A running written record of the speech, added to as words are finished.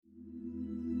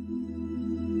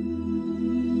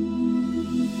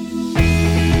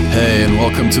and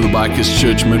welcome to the Bikers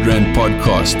Church Midrand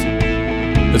podcast.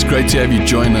 It's great to have you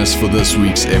join us for this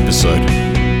week's episode.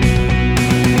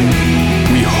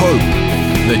 We hope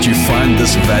that you find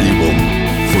this valuable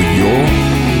for your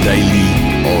daily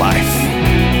life.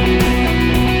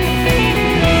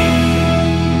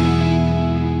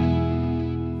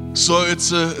 So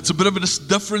it's a bit of a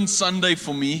different Sunday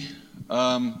for me,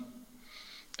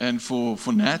 and for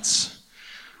Nats.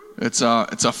 It's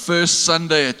our first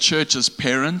Sunday at church as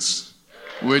parents,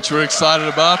 which we're excited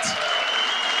about.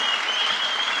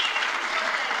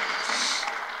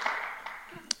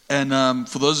 And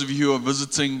for those of you who are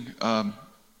visiting, I'm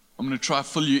going to try to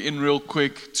fill you in real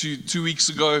quick. Two weeks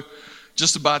ago,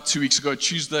 just about 2 weeks ago,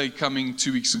 Tuesday coming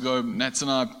 2 weeks ago, Nats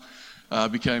and I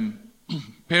became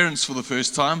parents for the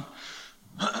first time.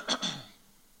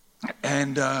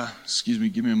 And, excuse me,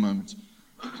 give me a moment.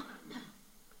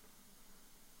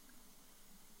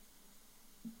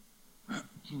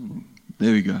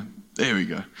 There we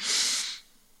go.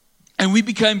 And we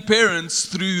became parents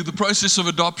through the process of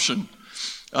adoption,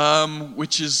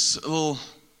 which is a little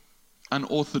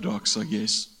unorthodox, I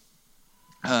guess.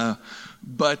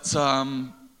 But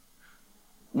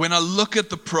when I look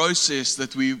at the process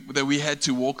that we had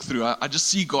to walk through, I just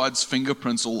see God's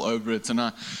fingerprints all over it. And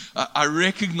I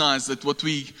recognize that what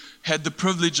we had the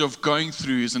privilege of going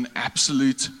through is an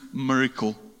absolute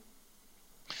miracle.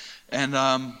 And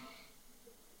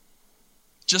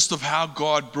just of how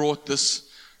God brought this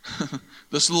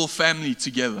this little family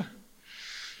together.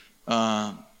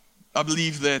 I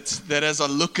believe that as I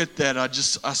look at that, I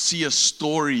see a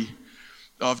story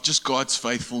of just God's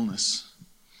faithfulness.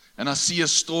 And I see a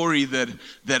story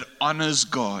that honors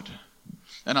God.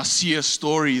 And I see a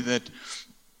story that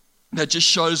just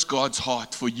shows God's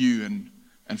heart for you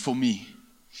and for me.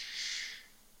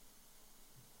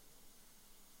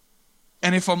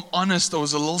 And if I'm honest, I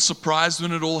was a little surprised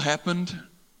when it all happened.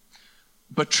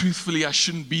 But truthfully, I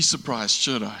shouldn't be surprised,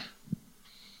 should I?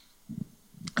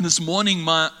 And this morning,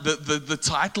 the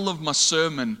title of my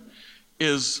sermon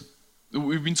is,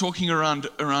 we've been talking around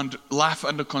life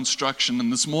under construction.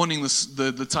 And this morning,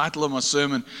 the title of my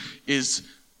sermon is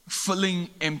Filling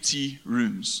Empty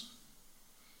Rooms.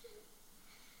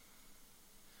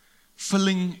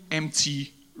 Filling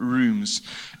empty rooms.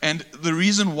 And the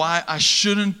reason why I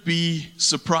shouldn't be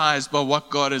surprised by what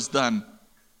God has done,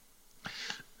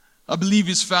 I believe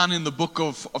is found in the book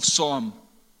of Psalms,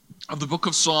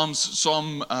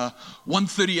 Psalm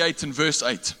 138 and verse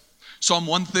 8. Psalm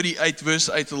 138 verse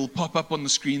 8, it'll pop up on the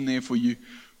screen there for you.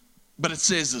 But it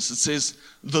says this, it says,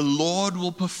 "The Lord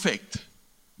will perfect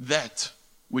that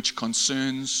which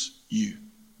concerns you."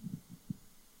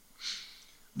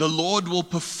 The Lord will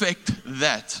perfect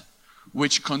that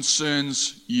which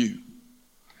concerns you.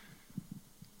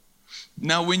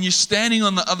 Now, when you're standing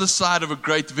on the other side of a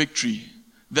great victory,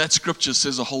 that scripture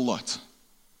says a whole lot.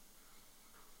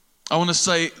 I want to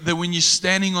say that when you're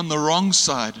standing on the wrong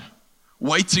side,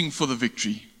 waiting for the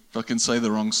victory, if I can say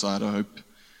the wrong side, I hope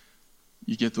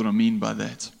you get what I mean by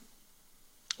that.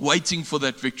 Waiting for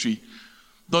that victory,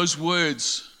 those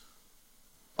words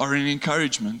are an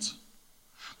encouragement.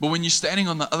 But when you're standing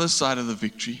on the other side of the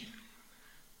victory,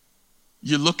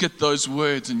 you look at those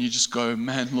words and you just go,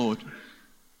 "Man, Lord,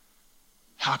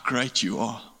 how great you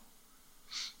are.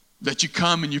 That you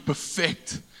come and you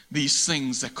perfect these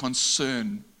things that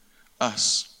concern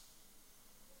us."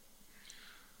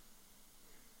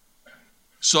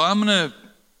 So I'm going to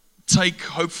take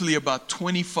hopefully about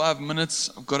 25 minutes.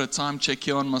 I've got a time check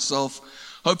here on myself.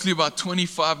 Hopefully about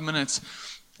 25 minutes.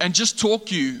 And just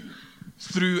talk you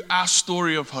through our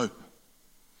story of hope.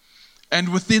 And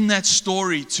within that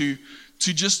story to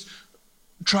just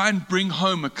try and bring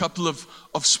home a couple of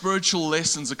spiritual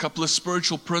lessons, a couple of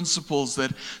spiritual principles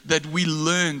that we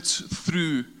learned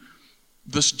through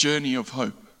this journey of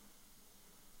hope.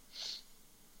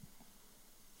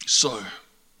 So,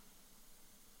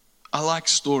 I like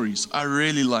stories. I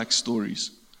really like stories.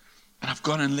 And I've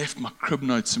gone and left my crib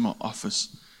notes in my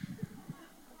office.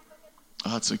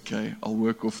 Oh, it's okay. I'll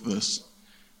work off this.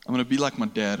 I'm going to be like my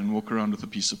dad and walk around with a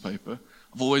piece of paper.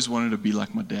 I've always wanted to be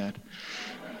like my dad.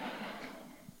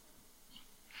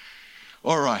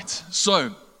 All right,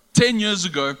 so 10 years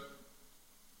ago,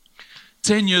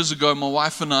 my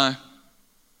wife and I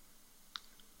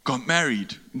got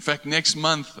married. In fact, next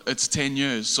month, it's 10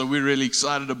 years, so we're really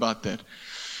excited about that.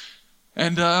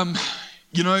 And, I'm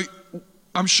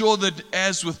sure that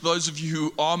as with those of you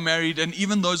who are married, and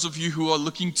even those of you who are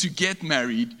looking to get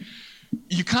married,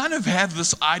 you kind of have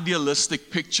this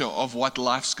idealistic picture of what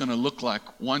life's going to look like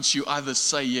once you either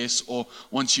say yes or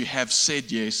once you have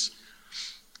said yes.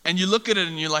 And you look at it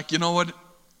and you're like, you know what?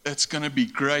 it's going to be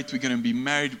great. We're going to be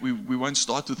married. We won't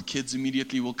start with kids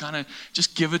immediately. We'll kind of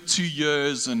just give it 2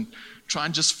 years and try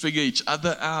and just figure each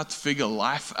other out, figure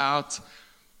life out.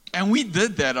 And we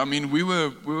did that. I mean, we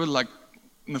were like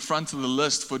in the front of the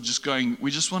list for just going,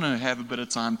 we just want to have a bit of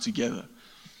time together.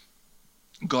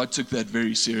 God took that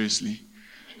very seriously.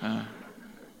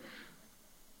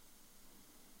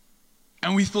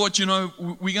 And we thought,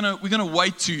 we're gonna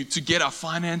wait to get our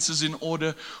finances in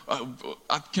order.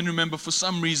 I can remember for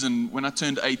some reason when I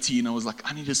turned 18, I was like,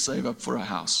 I need to save up for a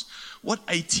house. What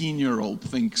 18-year-old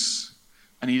thinks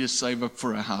I need to save up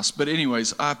for a house? But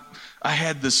anyways, I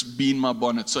had this bee in my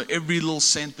bonnet. So every little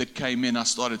cent that came in, I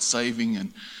started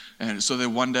saving, and so that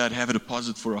one day I'd have a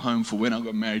deposit for a home for when I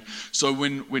got married. So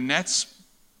when Nats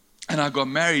and I got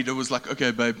married, it was like, okay,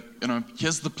 babe,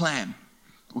 here's the plan.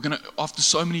 After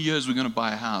so many years, we're going to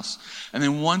buy a house. And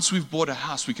then once we've bought a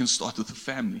house, we can start with a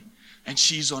family. And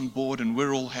she's on board and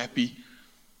we're all happy.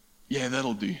 Yeah,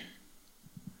 that'll do.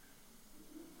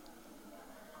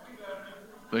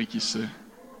 Thank you, sir.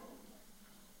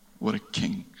 What a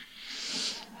king.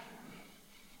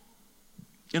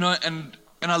 And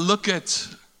I look at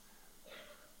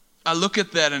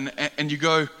that and you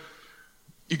go,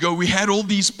 we had all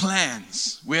these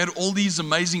plans. We had all these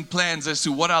amazing plans as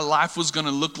to what our life was going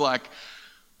to look like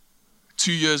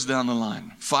 2 years down the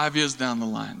line, 5 years down the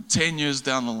line, 10 years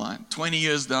down the line, 20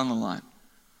 years down the line.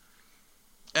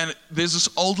 And there's this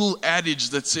old little adage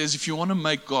that says, if you want to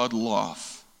make God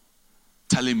laugh,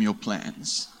 tell him your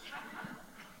plans.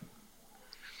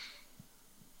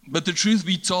 But the truth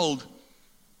be told,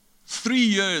 3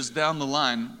 years down the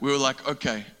line, we were like,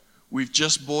 okay, we've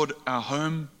just bought our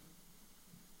home.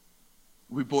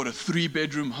 We bought a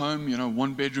 3-bedroom home,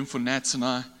 1 bedroom for Nats and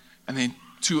I, and then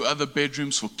 2 other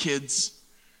bedrooms for kids.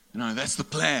 That's the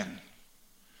plan.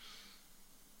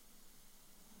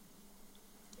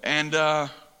 And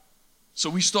so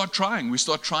we start trying. We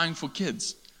start trying for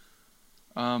kids.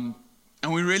 And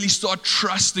we really start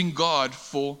trusting God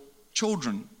for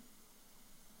children.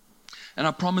 And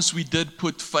I promise we did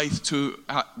put faith to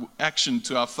action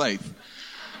to our faith.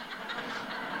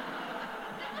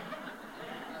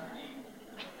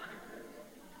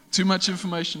 Too much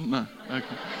information? No.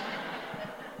 Okay.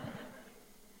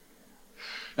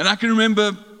 And I can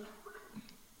remember,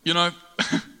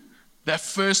 that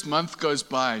first month goes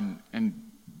by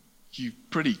and you're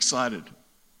pretty excited.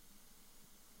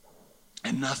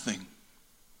 And nothing.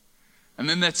 And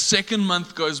then that second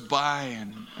month goes by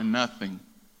and nothing.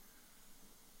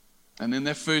 And then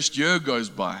that first year goes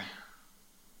by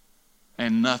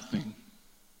and nothing.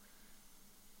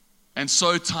 And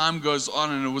so time goes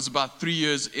on, and it was about 3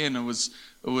 years in. It was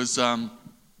in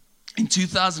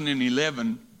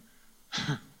 2011.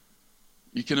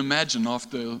 You can imagine,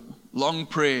 after long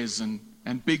prayers and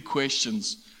big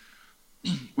questions,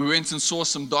 we went and saw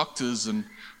some doctors and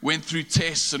went through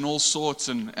tests and all sorts,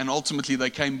 and ultimately they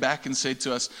came back and said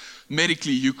to us,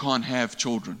 medically you can't have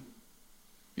children.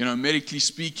 Medically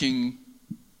speaking,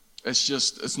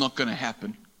 it's not going to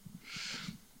happen.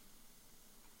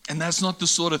 And that's not the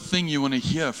sort of thing you want to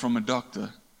hear from a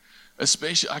doctor.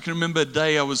 Especially, I can remember a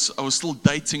day I was still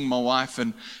dating my wife,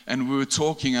 and we were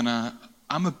talking, and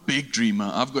I'm a big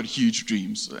dreamer. I've got huge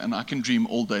dreams, and I can dream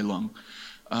all day long.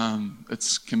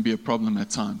 It can be a problem at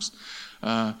times.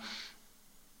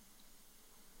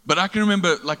 But I can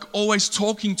remember always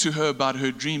talking to her about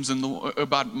her dreams and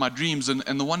about my dreams.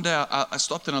 And the one day I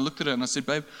stopped and I looked at her and I said,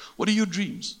 babe, what are your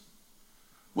dreams?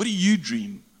 What do you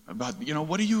dream about?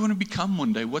 What do you want to become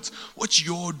one day? What's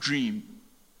your dream?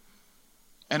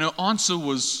 And her answer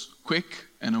was quick,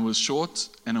 and it was short,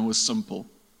 and it was simple.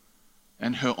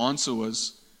 And her answer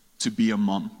was to be a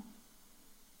mom.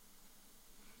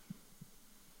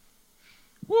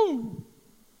 Woo!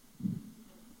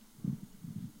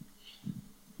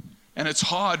 And it's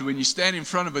hard when you stand in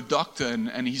front of a doctor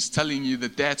and he's telling you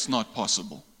that that's not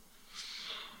possible.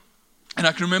 And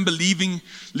I can remember leaving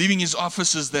his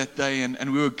offices that day,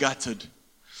 and we were gutted.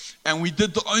 And we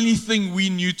did the only thing we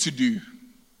knew to do,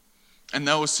 and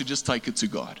that was to just take it to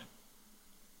God.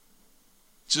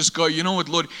 Just go, you know what,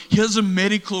 Lord, here's a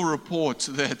medical report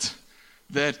that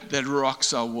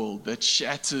rocks our world, that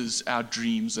shatters our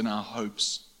dreams and our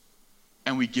hopes,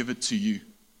 and we give it to you.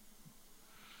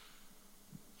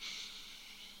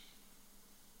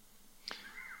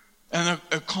 And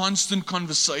a constant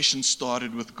conversation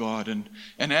started with God. And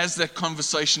as that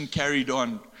conversation carried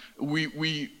on,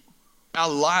 our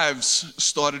lives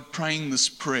started praying this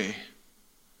prayer.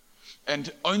 And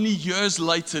only years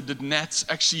later did Nats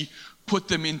actually put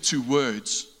them into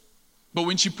words. But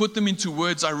when she put them into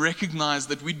words, I recognized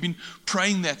that we'd been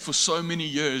praying that for so many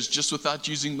years, just without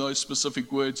using those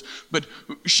specific words. But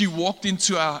she walked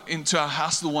into our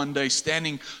house the one day,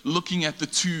 standing, looking at the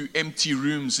 2 empty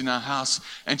rooms in our house.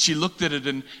 And she looked at it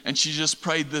and she just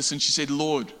prayed this, and she said,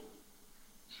 Lord,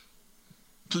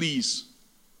 please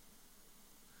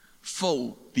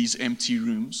fill these empty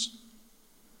rooms.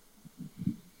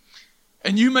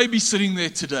 And you may be sitting there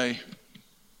today,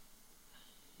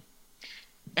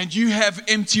 and you have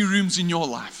empty rooms in your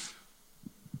life.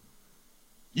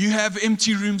 You have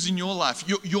empty rooms in your life.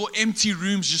 Your empty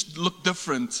rooms just look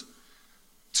different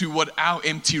to what our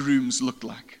empty rooms look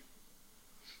like.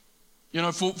 You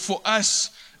know, for us,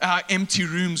 our empty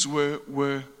rooms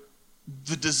were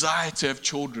the desire to have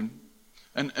children,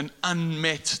 an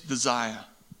unmet desire.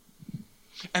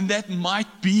 And that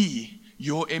might be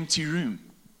your empty room.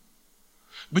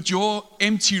 But your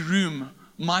empty room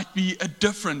might be a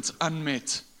different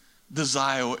unmet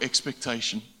desire or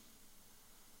expectation.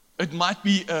 It might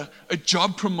be a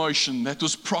job promotion that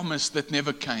was promised that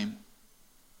never came.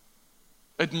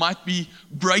 It might be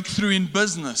breakthrough in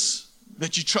business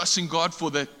that you trust in God for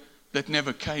that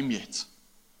never came yet.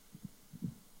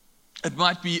 It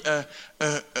might be a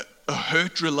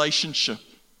hurt relationship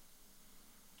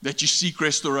that you seek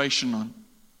restoration on.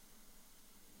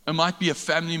 It might be a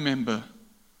family member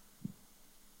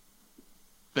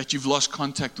that you've lost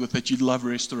contact with, that you'd love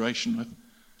restoration with.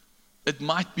 It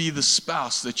might be the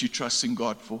spouse that you trust in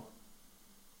God for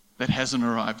that hasn't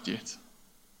arrived yet.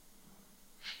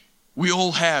 We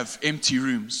all have empty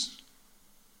rooms.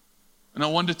 And I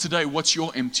wonder today, what's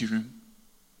your empty room?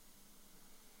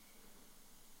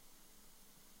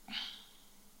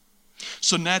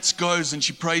 So Nats goes and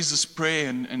she prays this prayer,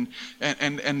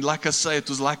 and like I say, it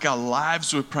was like our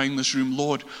lives were praying this room,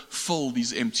 Lord, fill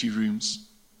these empty rooms.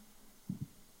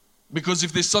 Because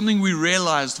if there's something we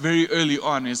realized very early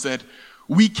on, is that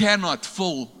we cannot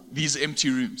fill these empty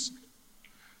rooms.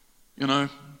 You know,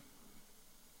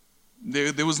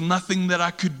 there was nothing that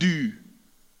I could do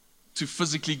to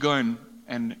physically go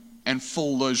and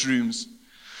fill those rooms.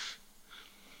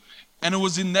 And it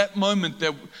was in that moment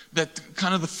that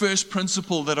kind of the first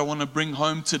principle that I want to bring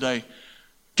home today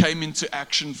came into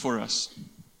action for us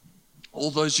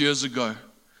all those years ago.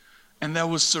 And that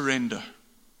was surrender.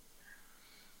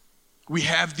 We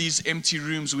have these empty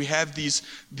rooms. We have these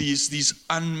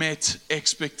unmet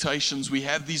expectations. We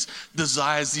have these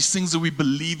desires, these things that we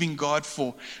believe in God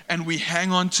for. And we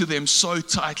hang on to them so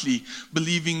tightly,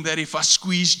 believing that if I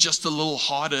squeeze just a little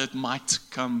harder, it might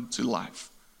come to life.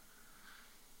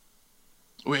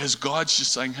 Whereas God's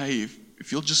just saying, hey,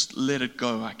 if you'll just let it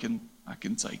go, I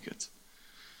can take it.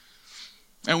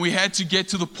 And we had to get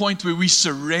to the point where we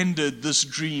surrendered this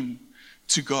dream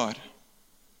to God.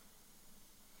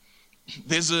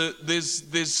 There are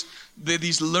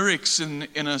these lyrics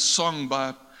in a song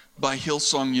by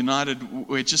Hillsong United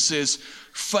where it just says,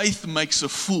 faith makes a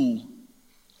fool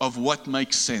of what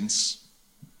makes sense.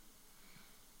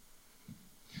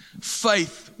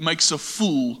 Faith makes a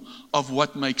fool of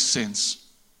what makes sense.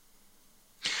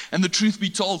 And the truth be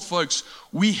told, folks,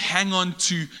 we hang on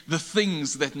to the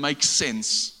things that make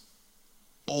sense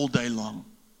all day long.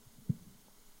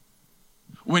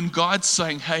 When God's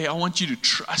saying, hey, I want you to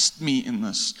trust me in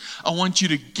this. I want you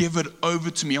to give it over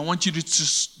to me. I want you to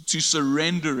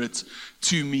surrender it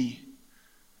to me.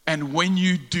 And when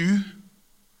you do,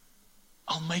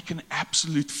 I'll make an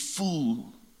absolute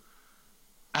fool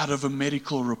out of a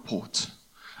medical report.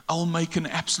 I'll make an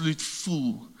absolute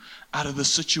fool out of the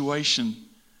situation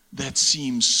that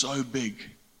seems so big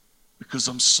because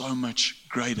I'm so much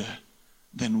greater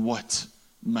than what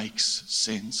makes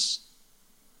sense.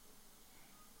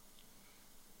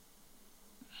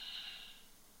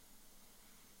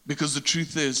 Because the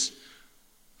truth is,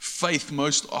 faith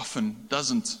most often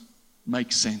doesn't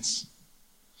make sense.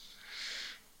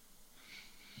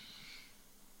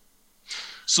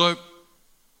 So,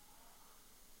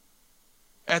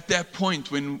 at that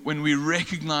point, when we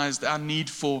recognized our need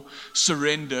for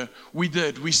surrender, we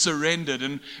surrendered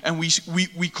and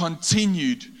we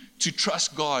continued to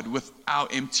trust God with our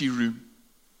empty room.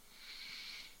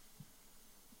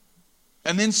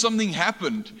 And then something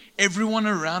happened. Everyone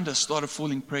around us started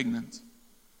falling pregnant.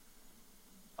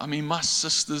 I mean, my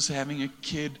sister's having a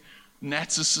kid.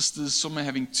 Nat's sisters, some are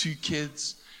having 2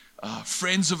 kids.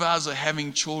 Friends of ours are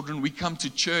having children. We come to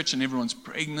church and everyone's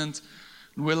pregnant.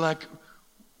 And we're like,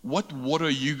 what water are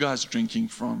you guys drinking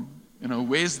from? You know,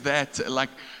 where's that? Like,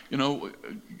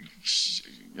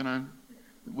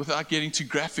 without getting too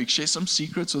graphic, share some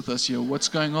secrets with us here. What's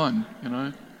going on? You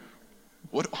know,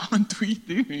 what aren't we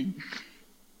doing?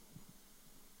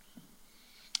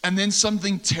 And then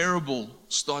something terrible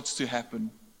starts to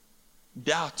happen.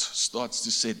 Doubt starts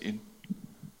to set in.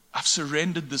 I've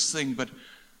surrendered this thing, but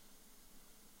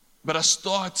I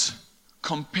start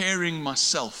comparing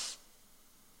myself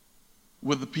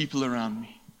with the people around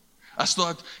me.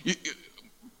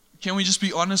 Can we just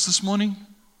be honest this morning?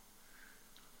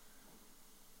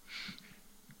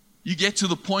 You get to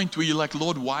the point where you're like,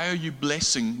 Lord, why are you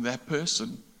blessing that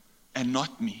person and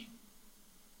not me?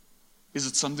 Is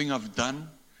it something I've done?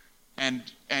 And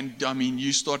I mean,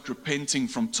 you start repenting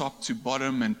from top to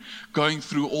bottom and going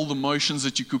through all the motions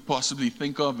that you could possibly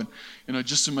think of. And,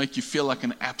 just to make you feel like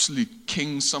an absolute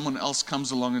king, someone else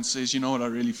comes along and says, you know what, I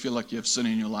really feel like you have sin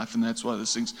in your life, and that's why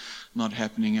this thing's not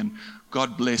happening. And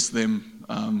God bless them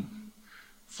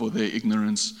for their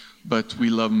ignorance, but we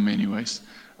love them anyways.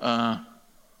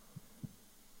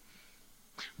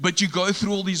 But you go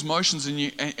through all these motions and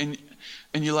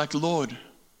you're like, Lord,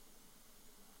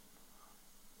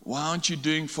 why aren't you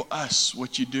doing for us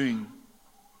what you're doing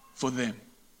for them?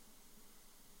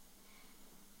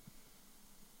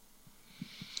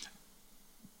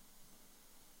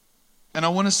 And I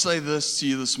want to say this to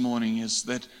you this morning is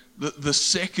that the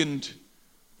second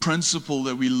principle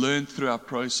that we learned through our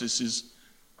process is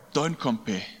don't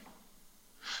compare.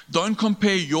 Don't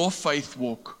compare your faith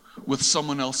walk with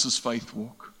someone else's faith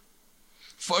walk.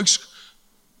 Folks,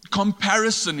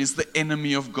 comparison is the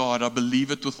enemy of God. I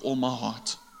believe it with all my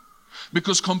heart.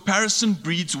 Because comparison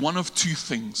breeds one of two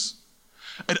things.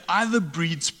 It either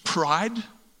breeds pride,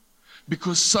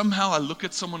 because somehow I look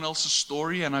at someone else's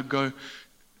story and I go,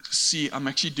 see, I'm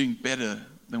actually doing better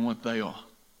than what they are.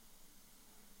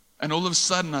 And all of a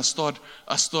sudden I start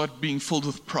being filled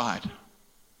with pride.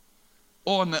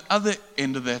 Or on the other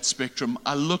end of that spectrum,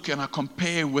 I look and I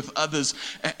compare with others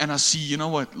and I see, you know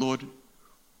what, Lord,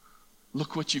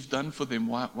 look what you've done for them.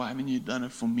 Why haven't you done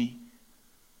it for me?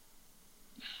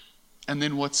 And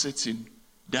then what sets in?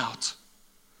 Doubt.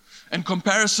 And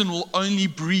comparison will only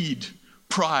breed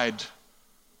pride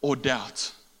or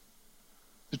doubt.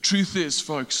 The truth is,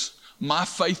 folks, my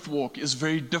faith walk is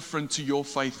very different to your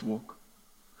faith walk.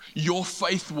 Your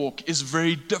faith walk is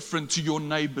very different to your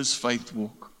neighbor's faith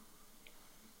walk.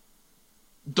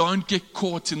 Don't get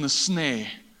caught in the snare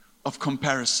of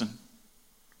comparison.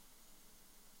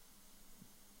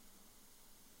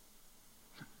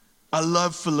 I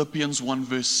love Philippians 1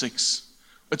 verse 6.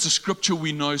 It's a scripture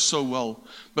we know so well,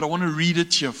 but I want to read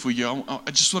it here for you.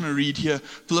 I just want to read here.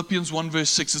 Philippians 1 verse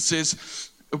 6, it says,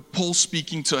 Paul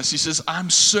speaking to us, he says, I'm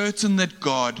certain that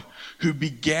God who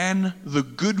began the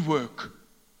good work,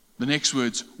 the next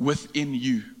words, within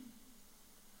you.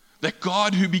 That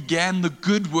God who began the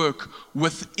good work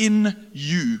within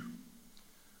you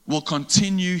will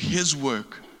continue his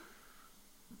work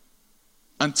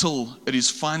until it is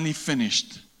finally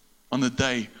finished on the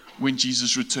day when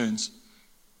Jesus returns.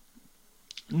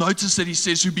 Notice that he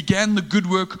says, who began the good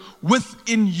work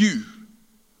within you.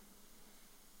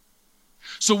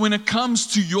 So when it comes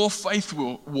to your faith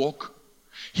walk,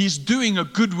 he's doing a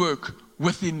good work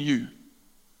within you.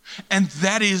 And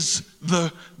that is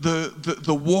the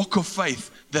walk of faith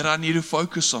that I need to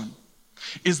focus on,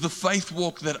 is the faith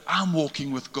walk that I'm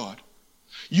walking with God.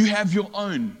 You have your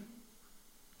own.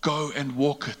 Go and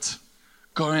walk it.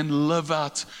 Go and live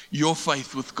out your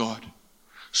faith with God.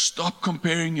 Stop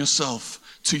comparing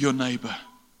yourself to your neighbor.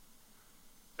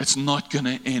 It's not going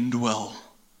to end well.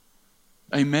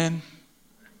 Amen.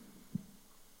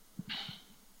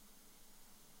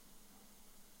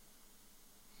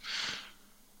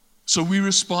 So we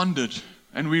responded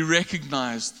and we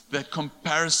recognized that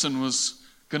comparison was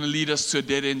going to lead us to a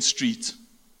dead-end street.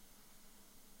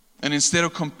 And instead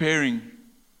of comparing,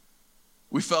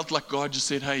 we felt like God just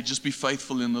said, hey, just be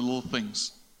faithful in the little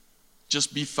things.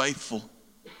 Just be faithful.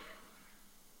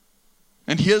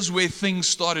 And here's where things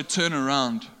started to turn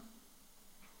around.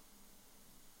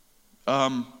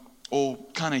 Or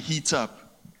kind of heat up.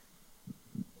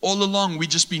 All along, we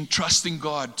just been trusting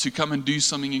God to come and do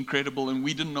something incredible, and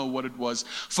we didn't know what it was.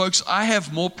 Folks, I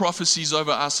have more prophecies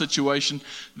over our situation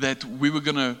that we were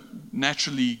going to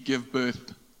naturally give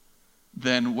birth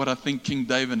than what I think King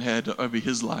David had over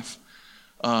his life.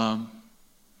 And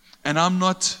I'm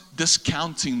not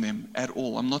discounting them at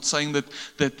all. I'm not saying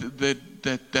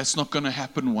that's not going to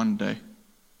happen one day.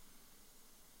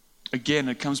 Again,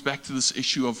 it comes back to this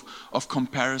issue of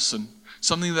comparison.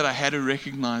 Something that I had to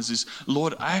recognize is,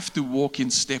 Lord, I have to walk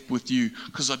in step with you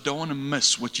because I don't want to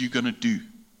miss what you're going to do.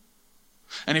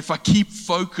 And if I keep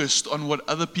focused on what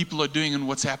other people are doing and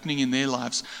what's happening in their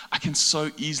lives, I can so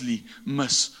easily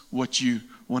miss what you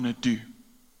want to do.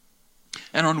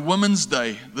 And on Women's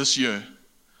Day this year,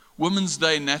 Women's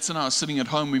Day, Nat and I are sitting at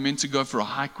home. We meant to go for a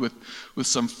hike with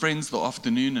some friends the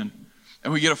afternoon,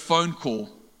 and we get a phone call.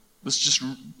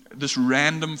 This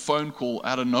random phone call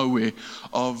out of nowhere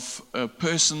of a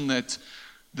person that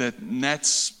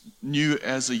Nat knew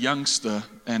as a youngster,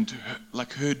 and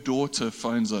her daughter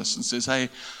phones us and says, "Hey,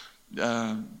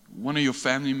 one of your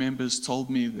family members told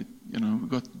me that we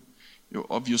got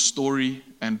of your story."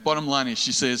 And bottom line is,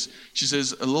 she says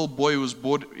a little boy was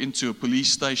brought into a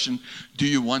police station. Do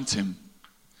you want him?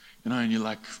 And you're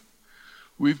like,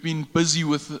 we've been busy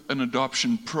with an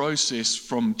adoption process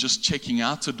from just checking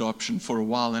out adoption for a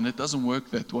while, and it doesn't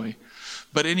work that way.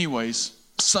 But anyways,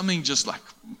 something just like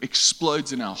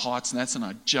explodes in our hearts, and that's when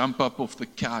I jump up off the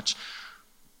couch,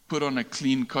 put on a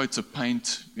clean coat of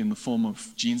paint in the form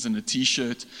of jeans and a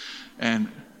t-shirt,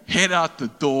 and head out the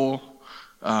door,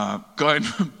 go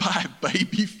and buy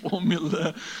baby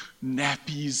formula,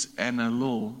 nappies, and a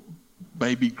little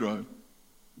baby grow.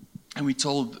 And we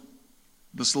told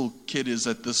this little kid is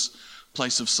at this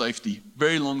place of safety.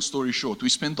 Very long story short, we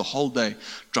spent the whole day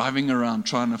driving around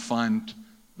trying to find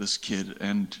this kid,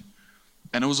 and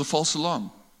it was a false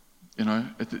alarm.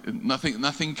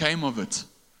 Nothing came of it.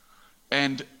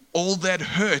 And all that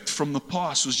hurt from the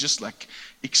past was just like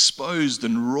exposed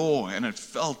and raw, and it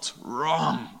felt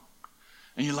wrong.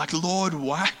 And you're like, Lord,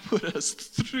 why put us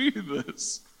through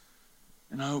this?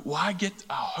 Why get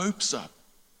our hopes up?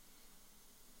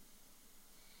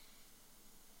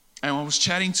 And I was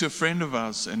chatting to a friend of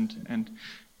ours, and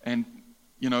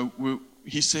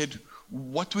he said,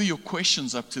 what were your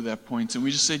questions up to that point? And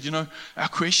we just said, our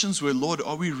questions were, Lord,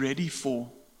 are we ready for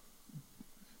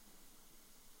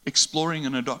exploring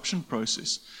an adoption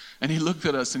process? And he looked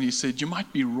at us and he said, you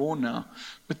might be raw now,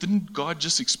 but didn't God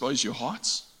just expose your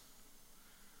hearts?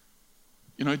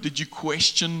 Did you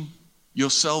question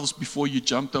yourselves before you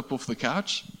jumped up off the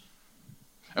couch?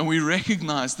 And we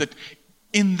recognized that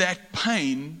in that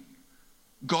pain,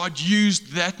 God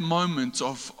used that moment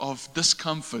of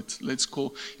discomfort, let's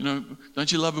call,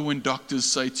 don't you love it when doctors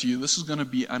say to you, this is going to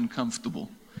be uncomfortable?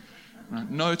 Right?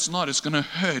 No, it's not. It's going to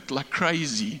hurt like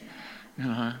crazy.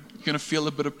 You're going to feel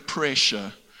a bit of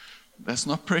pressure. That's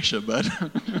not pressure, bud.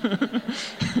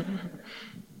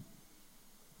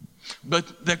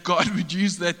 But that God would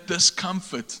use that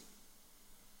discomfort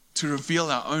to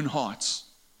reveal our own hearts.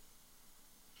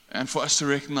 And for us to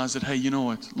recognize that, hey, you know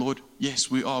what, Lord, yes,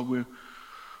 we are. We're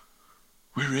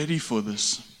ready for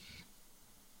this.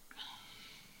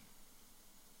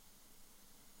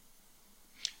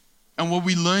 And what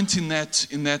we learned in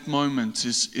that moment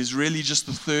is really just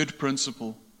the third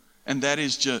principle. And that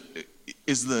is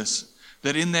this.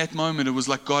 That in that moment, it was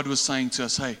like God was saying to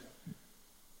us, hey,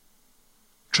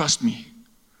 trust me,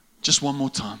 just one more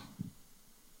time.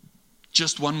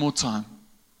 Just one more time.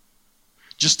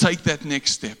 Just take that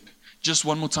next step. Just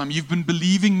one more time. You've been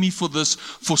believing me for this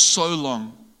for so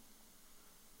long.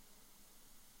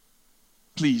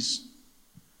 Please,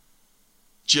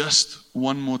 just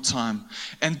one more time.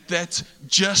 And that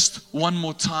just one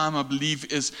more time, I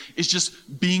believe, is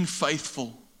just being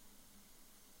faithful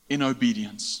in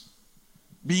obedience.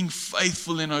 Being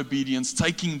faithful in obedience,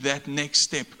 taking that next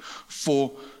step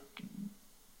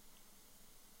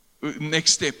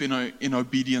in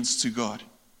obedience to God.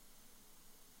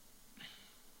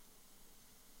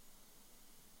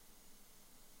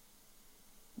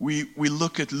 We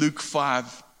look at Luke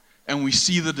 5 and we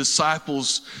see the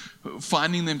disciples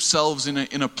finding themselves in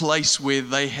a place where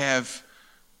they have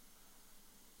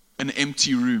an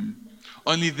empty room.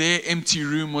 Only their empty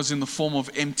room was in the form of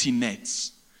empty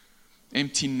nets.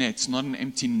 Empty nets, not an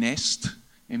empty nest,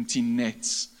 empty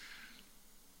nets.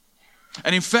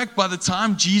 And in fact, by the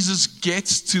time Jesus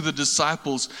gets to the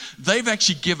disciples, they've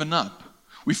actually given up.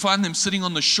 We find them sitting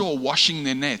on the shore washing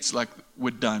their nets like,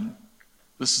 we're done.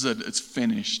 This is it, it's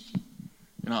finished.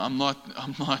 I'm not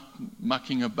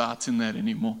mucking about in that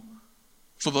anymore.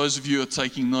 For those of you who are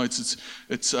taking notes,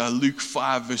 it's Luke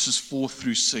 5 verses 4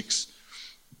 through 6.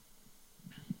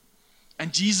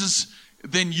 And Jesus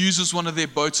then uses one of their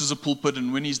boats as a pulpit,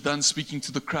 and when he's done speaking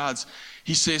to the crowds,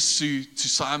 he says to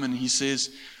Simon, he says,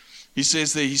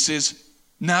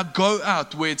 now go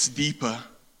out where it's deeper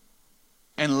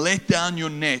and let down your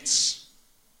nets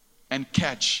and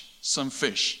catch some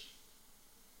fish.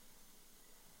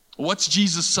 What's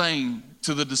Jesus saying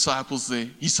to the disciples there?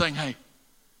 He's saying, hey,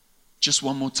 just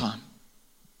one more time.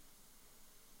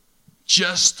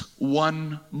 Just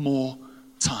one more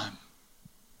time.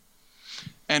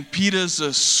 And Peter's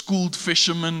a schooled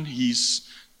fisherman. He's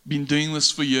been doing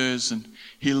this for years. And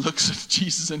he looks at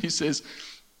Jesus and he says,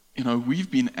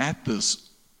 we've been at this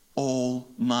all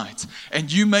night.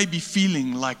 And you may be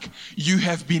feeling like you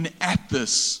have been at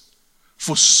this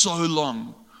for so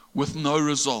long with no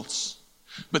results.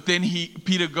 But then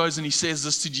Peter goes and he says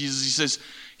this to Jesus.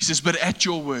 He says, but at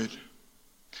your word,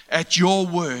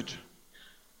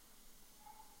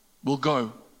 we'll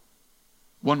go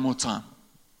one more time.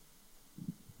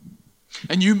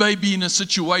 And you may be in a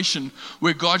situation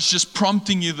where God's just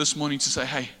prompting you this morning to say,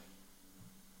 hey,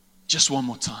 just one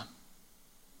more time.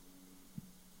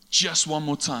 Just one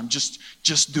more time.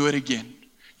 Just do it again.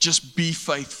 Just be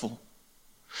faithful.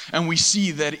 And we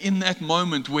see that in that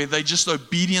moment where they're just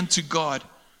obedient to God,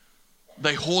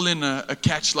 they haul in a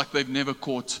catch like they've never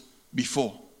caught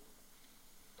before.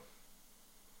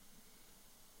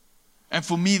 And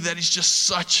for me, that is just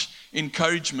such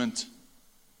encouragement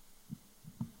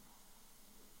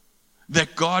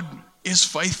that God is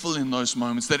faithful in those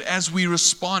moments. That as we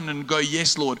respond and go,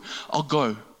 yes, Lord, I'll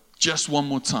go just one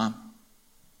more time.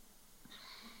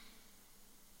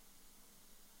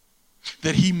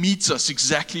 That He meets us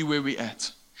exactly where we're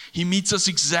at. He meets us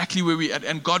exactly where we're at.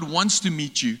 And God wants to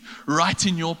meet you right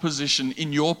in your position,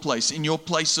 in your place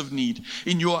of need,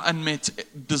 in your unmet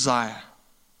desire.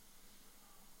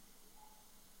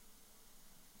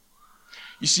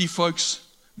 You see, folks,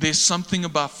 there's something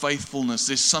about faithfulness.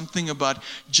 There's something about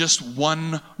just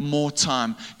one more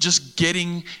time. Just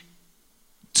getting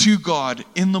to God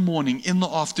in the morning, in the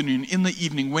afternoon, in the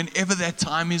evening, whenever that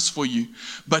time is for you.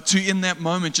 But to, in that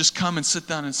moment, just come and sit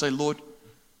down and say, Lord,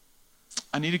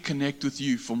 I need to connect with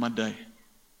you for my day.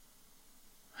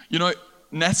 You know,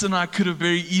 Nat and I could have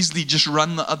very easily just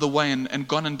run the other way and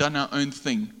gone and done our own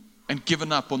thing and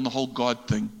given up on the whole God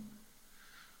thing.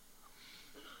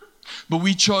 But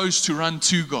we chose to run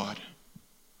to God.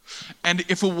 And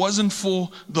if it wasn't for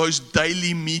those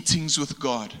daily meetings with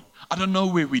God, I don't know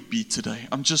where we'd be today.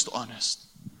 I'm just honest.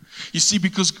 You see,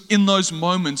 because in those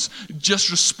moments, just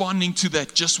responding to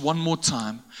that just one more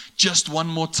time,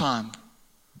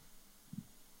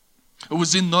 it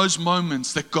was in those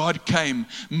moments that God came,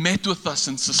 met with us,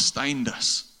 and sustained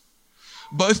us.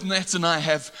 Both Nat and I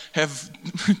have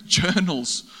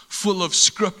journals full of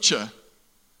scripture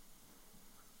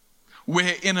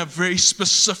where in a very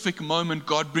specific moment,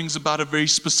 God brings about a very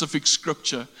specific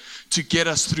scripture to get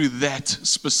us through that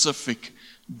specific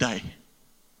day.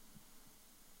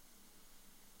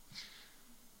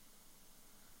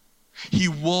 He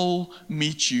will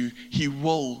meet you. He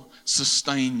will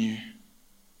sustain you.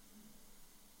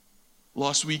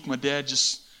 Last week, my dad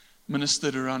just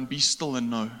ministered around, be still and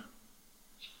know.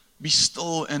 Be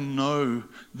still and know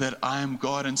that I am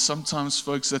God. And sometimes,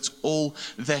 folks, that's all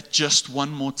that just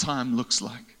one more time looks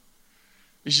like.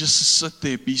 It's just to sit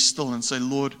there, be still, and say,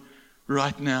 Lord,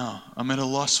 right now, I'm at a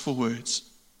loss for words,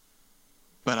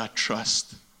 but I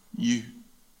trust you.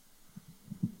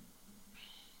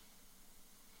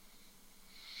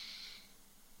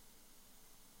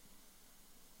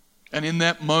 And in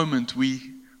that moment, we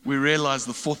realize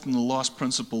the fourth and the last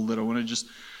principle that I want to just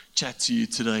chat to you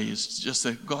today is just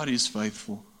that God is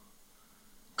faithful.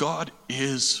 God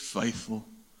is faithful.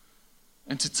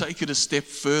 And to take it a step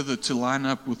further to line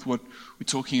up with what we're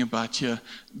talking about here,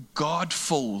 God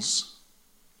fills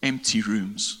empty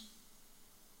rooms.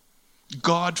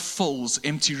 God fills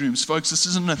empty rooms. Folks, this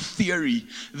isn't a theory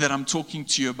that I'm talking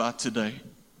to you about today.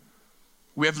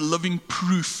 We have living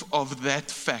proof of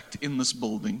that fact in this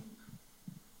building.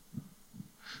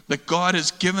 That God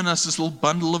has given us this little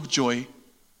bundle of joy,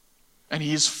 and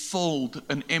He has filled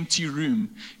an empty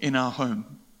room in our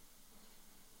home.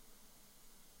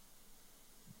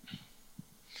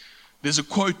 There's a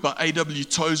quote by A.W.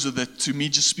 Tozer that to me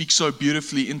just speaks so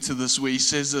beautifully into this, where he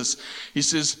says this. He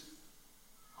says,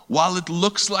 while it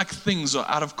looks like things are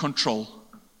out of control,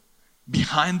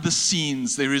 behind the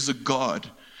scenes there is a God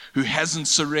who hasn't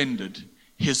surrendered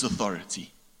His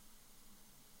authority.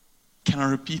 Can I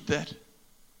repeat that?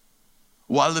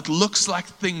 While it looks like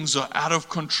things are out of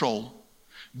control,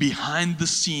 behind the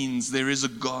scenes there is a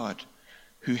God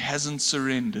who hasn't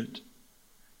surrendered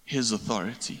His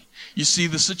authority. You see,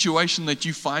 the situation that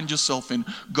you find yourself in,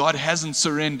 God hasn't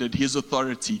surrendered His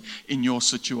authority in your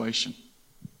situation.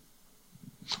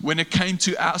 When it came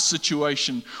to our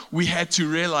situation, we had to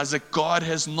realize that God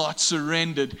has not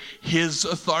surrendered His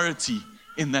authority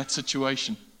in that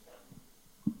situation.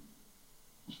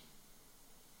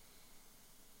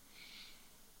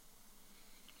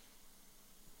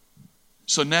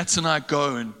 So Nats and I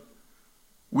go and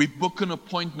we book an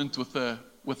appointment with a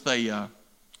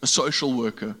social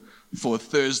worker for a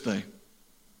Thursday.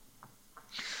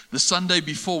 The Sunday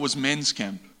before was men's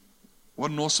camp.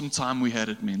 What an awesome time we had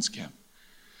at men's camp.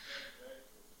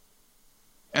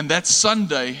 And that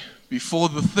Sunday before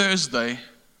the Thursday,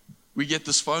 we get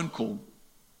this phone call.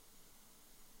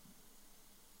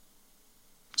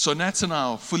 So Nat and I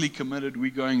are fully committed. We're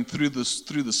going through the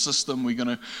system. We're going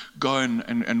to go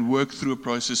and work through a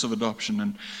process of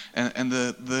adoption. And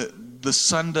the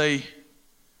Sunday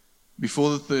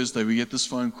before the Thursday, we get this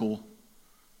phone call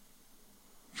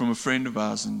from a friend of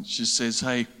ours, and she says,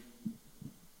 "Hey,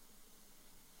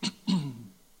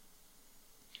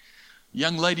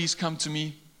 young lady's come to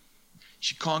me.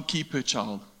 She can't keep her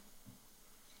child.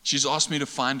 She's asked me to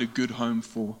find a good home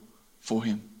for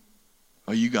him.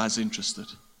 Are you guys interested?"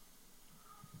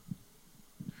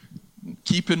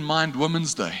 Keep in mind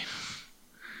Women's Day.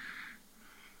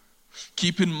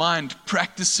 Keep in mind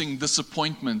practicing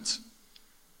disappointment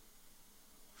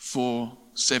for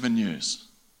 7 years.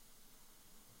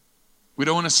 We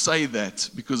don't want to say that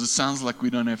because it sounds like we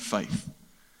don't have faith.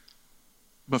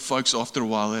 But folks, after a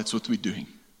while, that's what we're doing.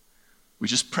 We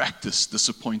just practice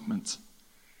disappointment.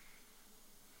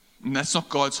 And that's not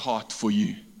God's heart for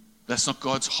you. That's not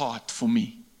God's heart for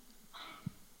me.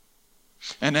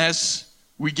 And as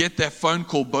we get that phone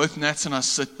call, both Nats and I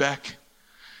sit back,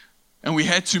 and we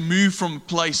had to move from a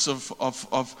place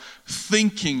of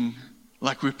thinking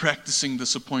like we're practicing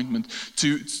disappointment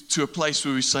to a place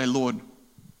where we say, "Lord,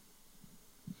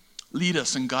 lead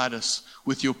us and guide us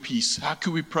with your peace." How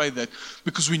could we pray that?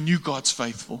 Because we knew God's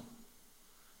faithful.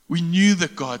 We knew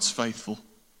that God's faithful.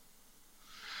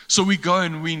 So we go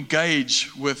and we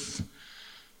engage with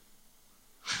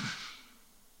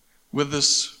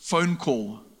this phone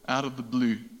call out of the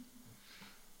blue.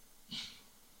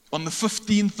 On the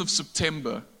 15th of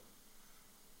September,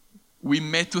 we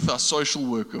met with our social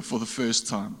worker for the first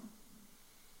time.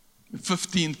 The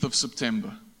 15th of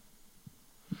September.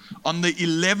 On the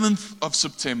 11th of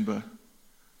September,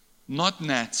 not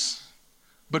Nats,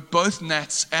 but both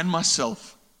Nats and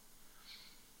myself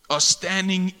are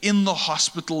standing in the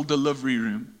hospital delivery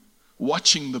room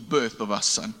watching the birth of our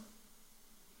son.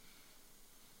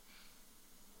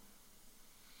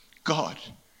 God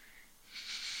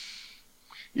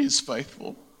is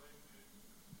faithful.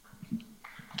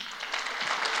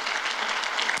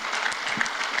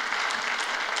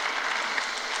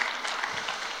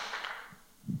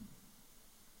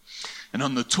 And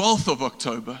on the 12th of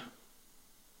October,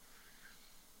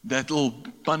 that little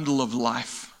bundle of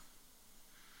life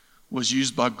was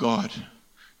used by God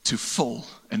to fill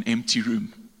an empty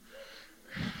room.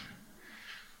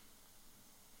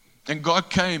 And God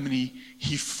came and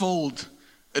He filled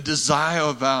a desire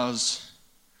of ours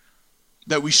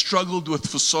that we struggled with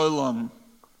for so long.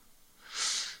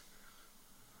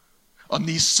 On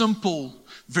these simple,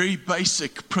 very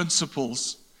basic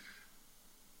principles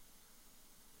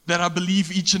that I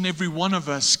believe each and every one of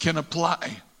us can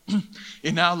apply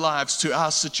in our lives to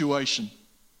our situation.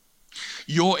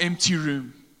 Your empty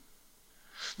room,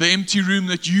 the empty room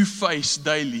that you face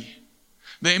daily,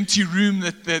 the empty room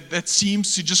that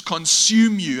seems to just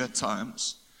consume you at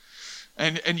times.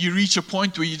 And you reach a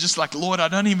point where you're just like, "Lord, I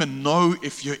don't even know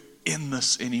if you're in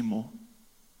this anymore."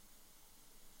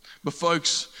 But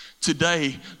folks,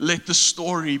 today, let the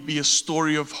story be a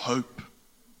story of hope.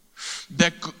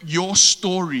 That your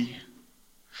story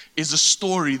is a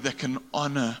story that can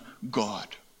honor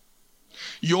God.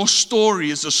 Your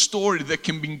story is a story that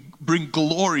can bring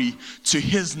glory to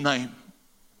His name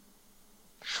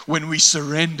when we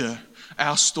surrender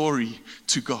our story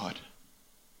to God.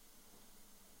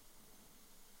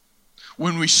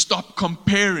 When we stop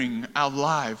comparing our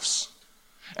lives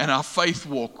and our faith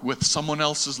walk with someone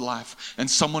else's life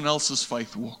and someone else's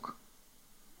faith walk.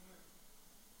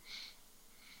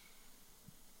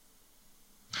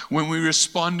 When we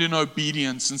respond in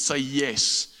obedience and say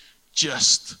yes,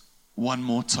 just one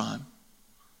more time.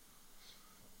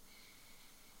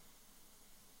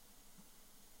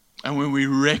 And when we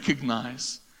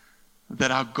recognize that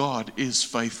our God is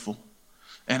faithful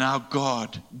and our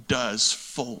God does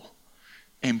fill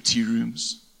empty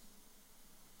rooms.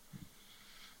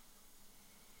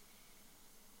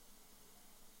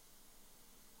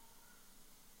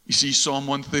 You see Psalm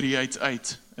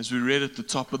 138:8, as we read at the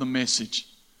top of the message,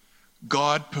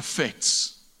 God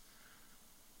perfects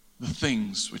the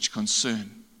things which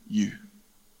concern you.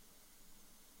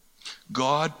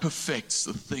 God perfects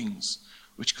the things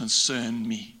which concern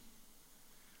me.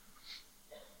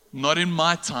 Not in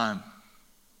my time,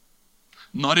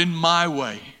 not in my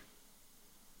way,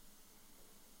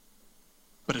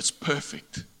 but it's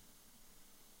perfect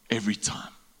every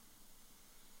time.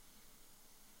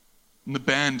 And the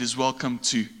band is welcome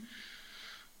to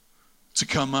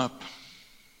come up.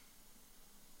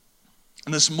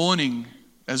 And this morning,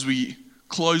 as we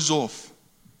close off,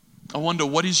 I wonder,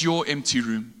 what is your empty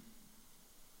room?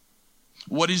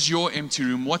 What is your empty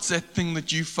room? What's that thing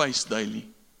that you face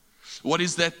daily? What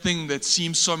is that thing that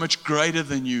seems so much greater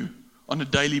than you on a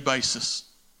daily basis?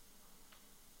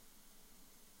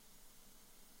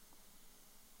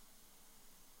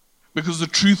 Because the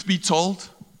truth be told,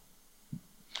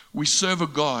 we serve a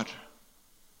God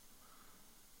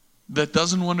that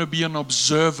doesn't want to be an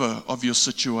observer of your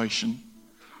situation,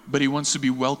 but He wants to be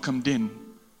welcomed in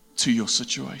to your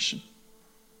situation.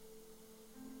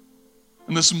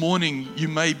 And this morning, you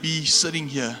may be sitting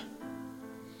here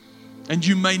and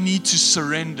you may need to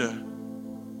surrender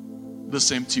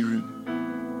this empty room.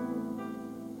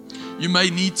 You may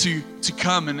need to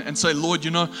come and say, Lord,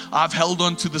 I've held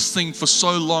on to this thing for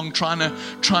so long, trying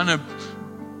to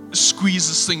squeeze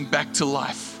this thing back to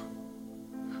life.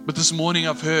 But this morning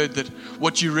I've heard that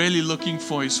what you're really looking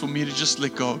for is for me to just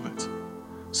let go of it.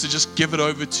 So just give it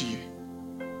over to you.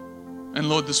 And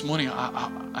Lord, this morning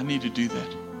I need to do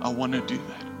that. I want to do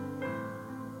that.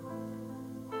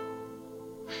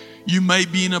 You may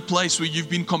be in a place where you've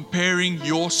been comparing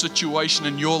your situation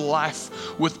and your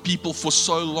life with people for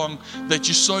so long that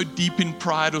you're so deep in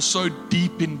pride or so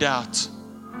deep in doubt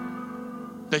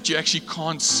that you actually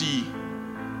can't see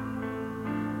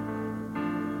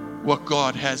what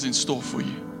God has in store for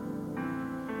you.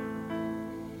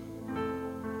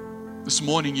 This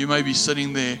morning you may be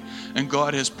sitting there and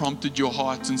God has prompted your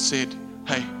heart and said,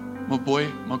 hey, my boy,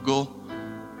 my girl,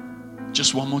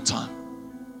 just one more time.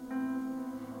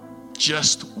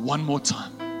 Just one more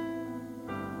time.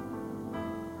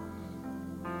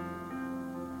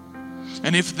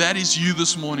 And if that is you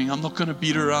this morning, I'm not going to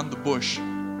beat around the bush.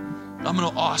 I'm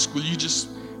going to ask, will you just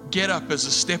get up as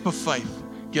a step of faith?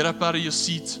 Get up out of your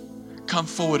seat, come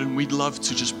forward, and we'd love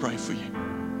to just pray for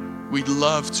you. We'd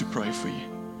love to pray for you.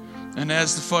 And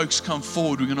as the folks come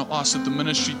forward, we're going to ask that the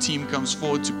ministry team comes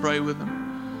forward to pray with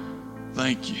them.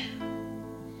 Thank you.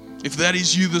 If that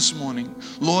is you this morning,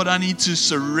 Lord, I need to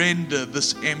surrender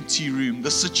this empty room, the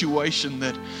situation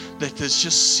that has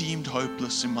just seemed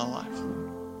hopeless in my life.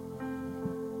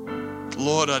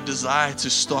 Lord, I desire to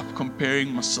stop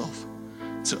comparing myself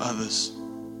to others.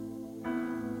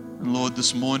 And Lord,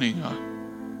 this morning,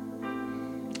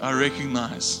 I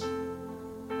recognize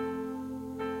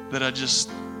that I just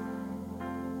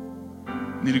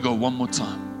need to go one more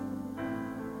time.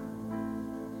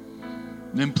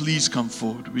 Then please come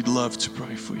forward. We'd love to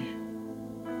pray for you.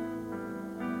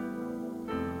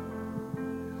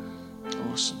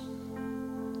 Awesome.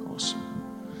 Awesome.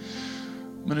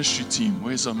 Ministry team.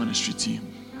 Where's our ministry team?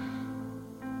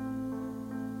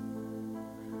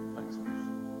 Thanks.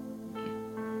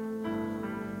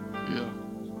 Yeah.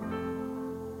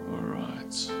 All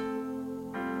right.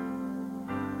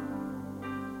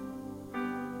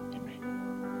 Henry.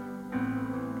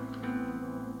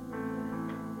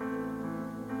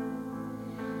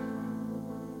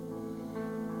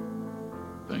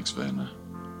 Thanks, Vanna.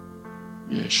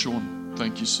 Yeah, Sean.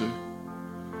 Thank you, sir.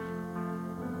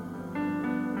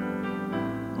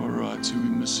 All right, who are we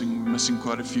missing? We're missing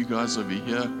quite a few guys over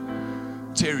here.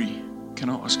 Terry, can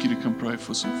I ask you to come pray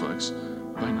for some folks?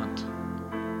 Wynand.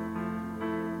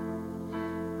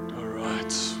 All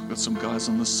right, we've got some guys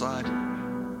on the side.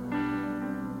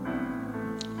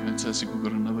 Fantastic, we've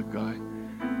got another guy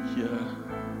here.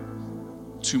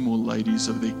 Two more ladies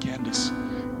over there. Candace,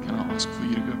 can I ask for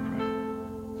you to go pray?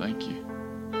 Thank you.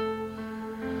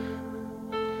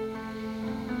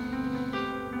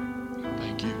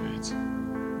 Thank you, Ed.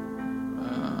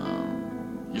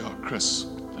 Yeah, Chris.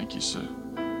 Thank you, sir.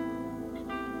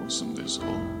 Awesome, there's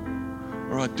all.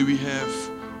 All right, we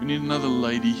need another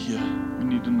lady here. We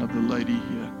need another lady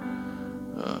here.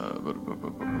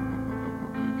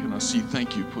 Can I see?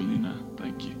 Thank you, Paulina.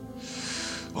 Thank you.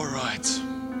 All right.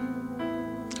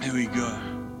 Here we go.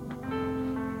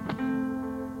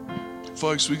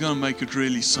 Folks, we're going to make it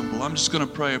really simple. I'm just going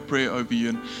to pray a prayer over you.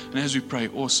 And as we pray,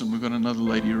 awesome, we've got another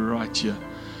lady right here.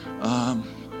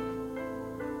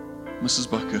 Mrs.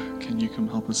 Bucker, can you come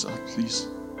help us out, please?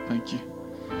 Thank you.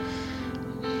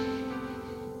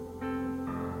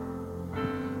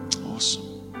 Awesome.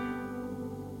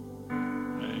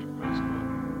 Hey, praise God.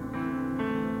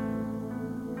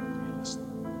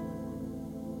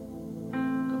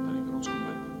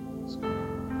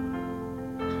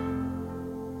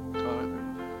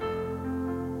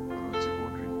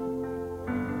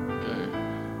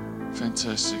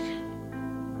 Fantastic.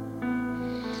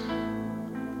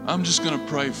 I'm just going to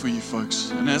pray for you folks.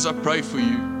 And as I pray for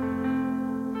you,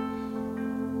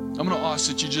 I'm going to ask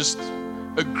that you just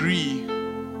agree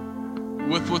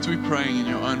with what we're praying in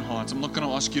your own heart. I'm not going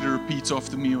to ask you to repeat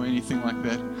after me or anything like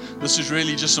that. This is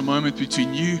really just a moment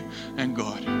between you and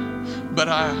God. But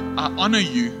I honor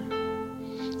you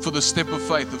for the step of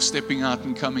faith of stepping out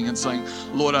and coming and saying,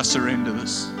 Lord, I surrender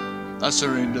this. I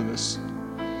surrender this.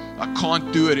 I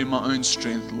can't do it in my own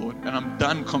strength, Lord. And I'm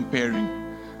done comparing.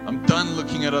 I'm done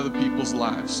looking at other people's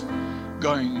lives,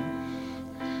 going,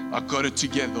 I got it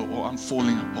together or I'm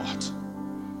falling apart.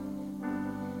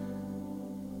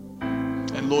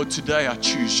 And Lord, today I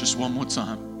choose just one more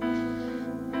time.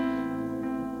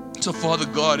 So Father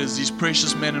God, as these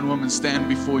precious men and women stand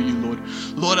before you,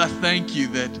 Lord, I thank you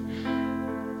that,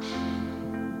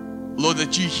 Lord,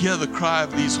 that you hear the cry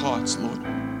of these hearts, Lord.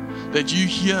 That you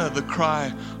hear the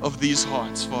cry of these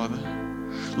hearts, Father.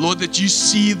 Lord, that you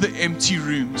see the empty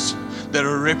rooms that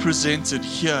are represented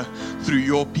here through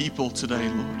your people today,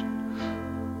 Lord.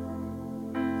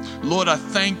 Lord, I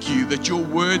thank you that your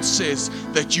word says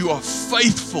that you are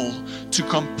faithful to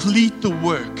complete the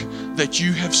work that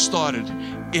you have started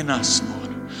in us,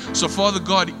 Lord. So, Father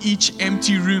God, each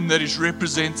empty room that is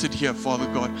represented here, Father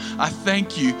God, I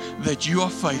thank you that you are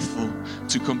faithful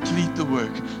to complete the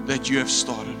work that you have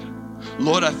started.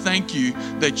 Lord, I thank you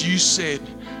that you said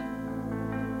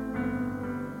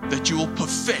that you will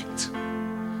perfect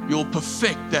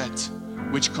that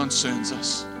which concerns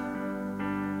us.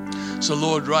 So,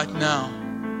 Lord, right now,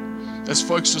 as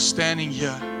folks are standing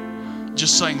here,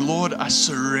 just saying, Lord, I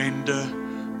surrender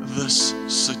this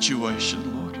situation,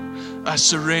 Lord. I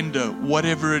surrender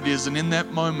whatever it is. And in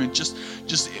that moment, just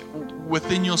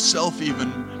within yourself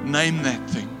even, name that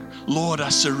thing. Lord, I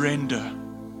surrender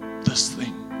this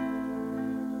thing.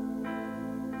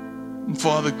 And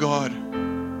Father God,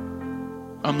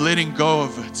 I'm letting go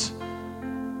of it,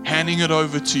 handing it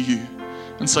over to you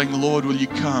and saying, Lord, will you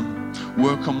come,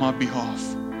 work on my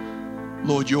behalf?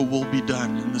 Lord, your will be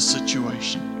done in this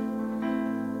situation.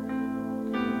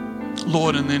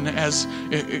 Lord, and then as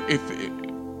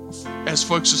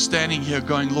folks are standing here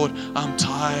going, Lord, I'm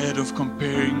tired of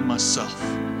comparing myself.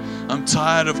 I'm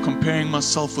tired of comparing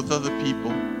myself with other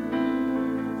people.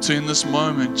 So in this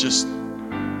moment, just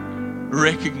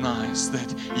recognize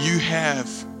that you have,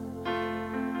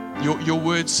 your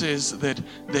word says that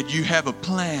you have a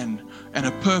plan and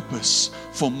a purpose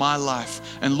for my life.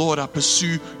 And Lord, I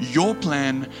pursue your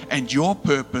plan and your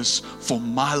purpose for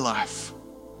my life.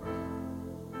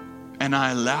 And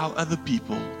I allow other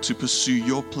people to pursue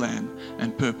your plan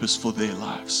and purpose for their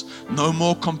lives. No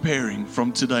more comparing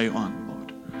from today on,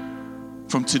 Lord.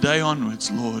 From today onwards,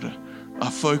 Lord, I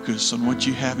focus on what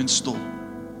you have in store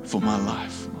for my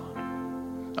life, Lord.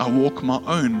 I walk my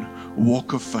own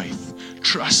walk of faith,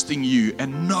 trusting you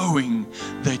and knowing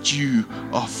that you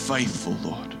are faithful,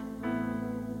 Lord.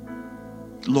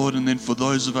 Lord, and then for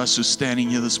those of us who are standing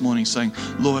here this morning saying,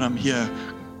 Lord, I'm here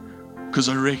because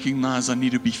I recognize I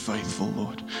need to be faithful,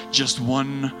 Lord. Just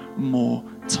one more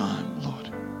time,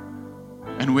 Lord.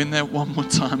 And when that one more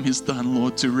time is done,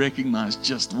 Lord, to recognize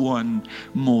just one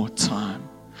more time.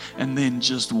 And then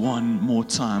just one more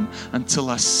time until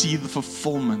I see the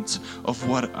fulfillment of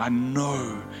what I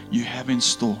know you have in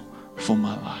store for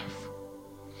my life.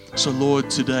 So, Lord,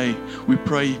 today we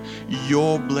pray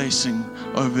your blessing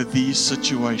over these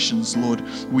situations, Lord.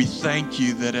 We thank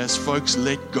you that as folks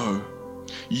let go,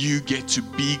 you get to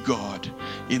be God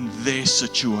in their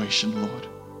situation, Lord.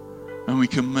 And we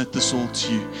commit this all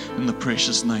to you in the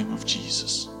precious name of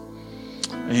Jesus.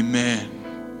 Amen.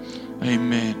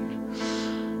 Amen.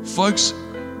 Folks,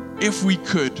 if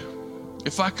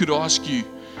I could ask you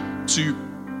to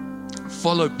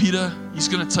follow Peter, he's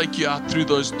going to take you out through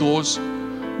those doors.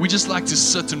 We just like to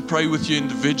sit and pray with you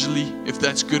individually, if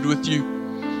that's good with you.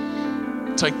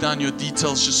 Take down your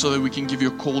details just so that we can give you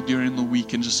a call during the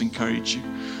week and just encourage you.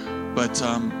 But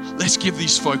let's give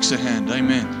these folks a hand.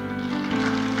 Amen.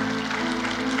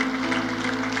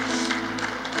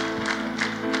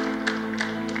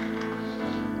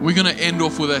 We're going to end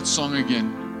off with that song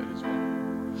again.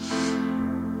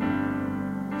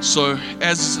 So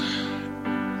as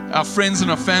our friends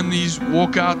and our families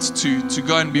walk out to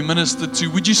go and be ministered to,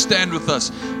 would you stand with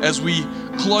us as we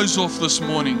close off this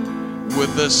morning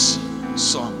with this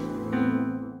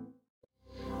song?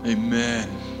 Amen.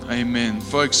 Amen.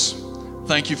 Folks,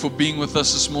 thank you for being with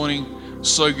us this morning.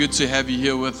 So good to have you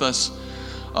here with us.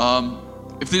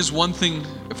 If there's one thing,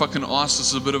 if I can ask, this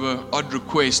is a bit of an odd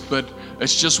request, but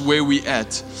it's just where we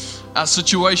at. Our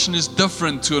situation is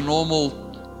different to a normal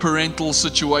parental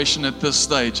situation at this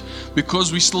stage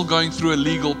because we're still going through a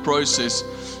legal process.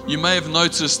 You may have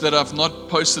noticed that I've not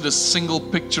posted a single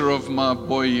picture of my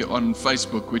boy on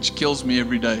Facebook, which kills me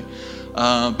every day,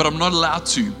 but I'm not allowed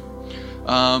to.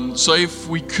 So if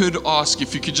we could ask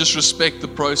if you could just respect the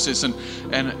process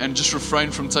and just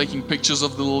refrain from taking pictures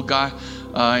of the little guy.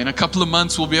 In a couple of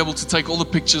months we'll be able to take all the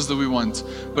pictures that we want,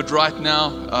 but right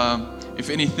now if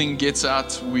anything gets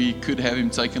out, we could have him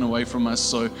taken away from us.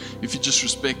 So if you just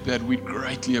respect that, we'd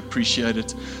greatly appreciate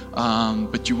it.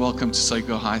 But you're welcome to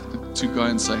go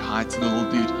and say hi to the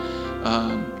little dude.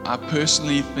 I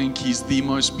personally think he's the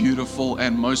most beautiful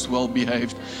and most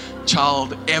well-behaved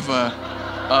child ever.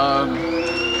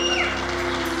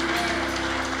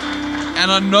 And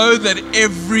I know that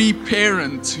every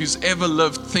parent who's ever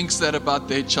lived thinks that about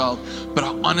their child, but I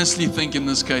honestly think in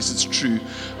this case it's true.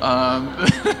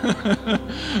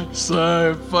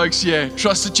 So, folks,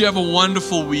 trust that you have a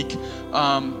wonderful week.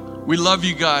 We love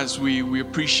you guys. We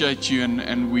appreciate you,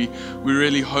 and we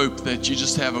really hope that you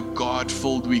just have a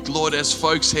God-filled week. Lord, as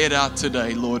folks head out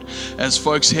today, Lord, as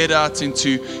folks head out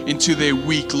into their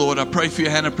week, Lord, I pray for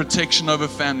your hand of protection over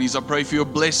families. I pray for your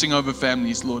blessing over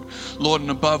families, Lord. Lord,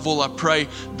 and above all, I pray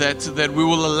that we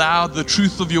will allow the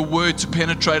truth of your word to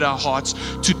penetrate our hearts,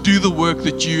 to do the work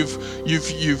that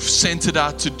you've sent it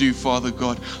out to do, Father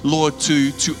God. Lord,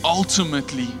 to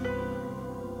ultimately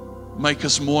make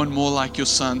us more and more like your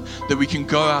Son, that we can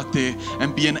go out there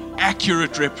and be an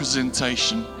accurate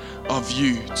representation of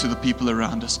you to the people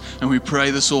around us. And we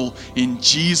pray this all in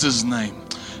Jesus' name.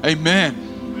 Amen.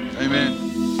 Amen.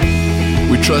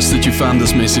 We trust that you found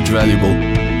this message valuable.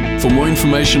 For more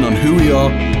information on who we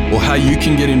are or how you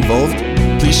can get involved,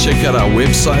 please check out our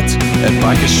website at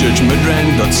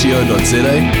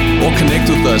bikerschurchmidrand.co.za or connect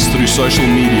with us through social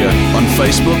media on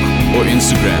Facebook or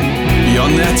Instagram.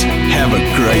 Beyond that, have a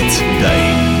great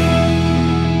day.